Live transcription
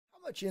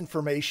Much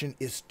information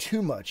is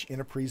too much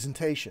in a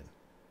presentation?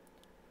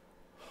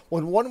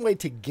 Well, one way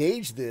to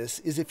gauge this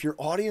is if your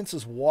audience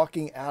is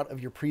walking out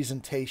of your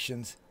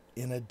presentations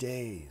in a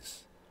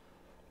daze,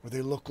 or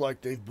they look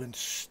like they've been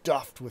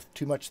stuffed with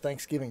too much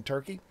Thanksgiving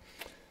turkey.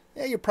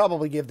 Yeah, you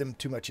probably give them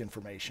too much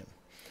information.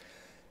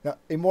 Now,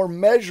 a more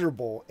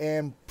measurable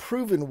and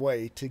proven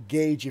way to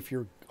gauge if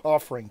you're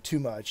offering too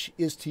much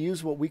is to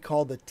use what we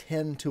call the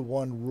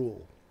 10-to-1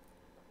 rule.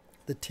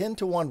 The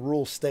 10-to-1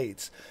 rule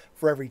states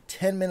for every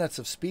 10 minutes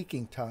of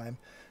speaking time,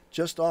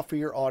 just offer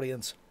your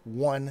audience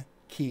one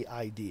key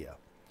idea.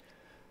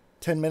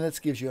 10 minutes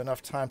gives you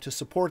enough time to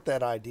support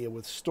that idea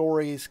with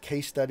stories,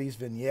 case studies,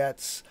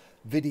 vignettes,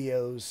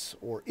 videos,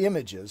 or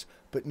images,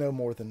 but no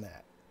more than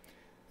that.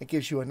 It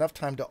gives you enough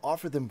time to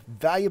offer them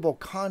valuable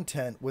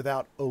content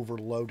without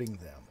overloading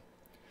them.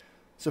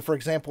 So for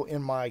example,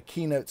 in my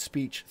keynote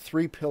speech,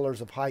 3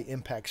 Pillars of High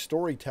Impact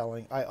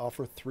Storytelling, I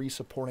offer 3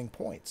 supporting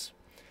points.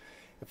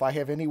 If I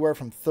have anywhere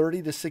from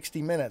 30 to 60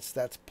 minutes,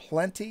 that's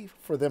plenty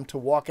for them to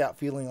walk out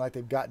feeling like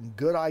they've gotten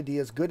good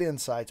ideas, good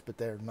insights, but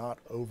they're not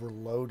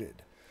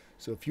overloaded.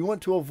 So if you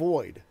want to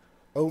avoid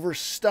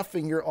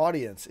overstuffing your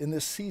audience in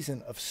this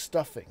season of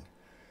stuffing,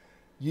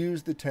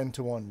 use the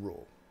 10-to-1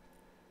 rule.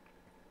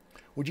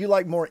 Would you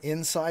like more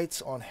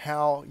insights on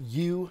how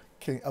you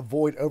can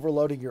avoid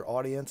overloading your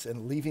audience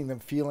and leaving them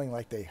feeling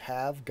like they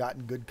have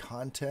gotten good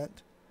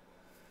content?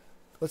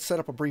 Let's set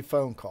up a brief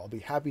phone call. I'll be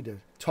happy to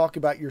talk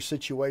about your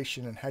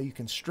situation and how you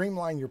can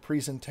streamline your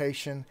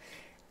presentation,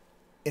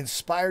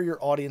 inspire your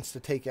audience to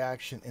take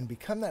action, and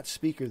become that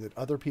speaker that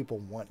other people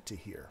want to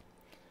hear.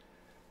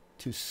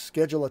 To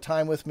schedule a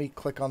time with me,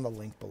 click on the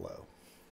link below.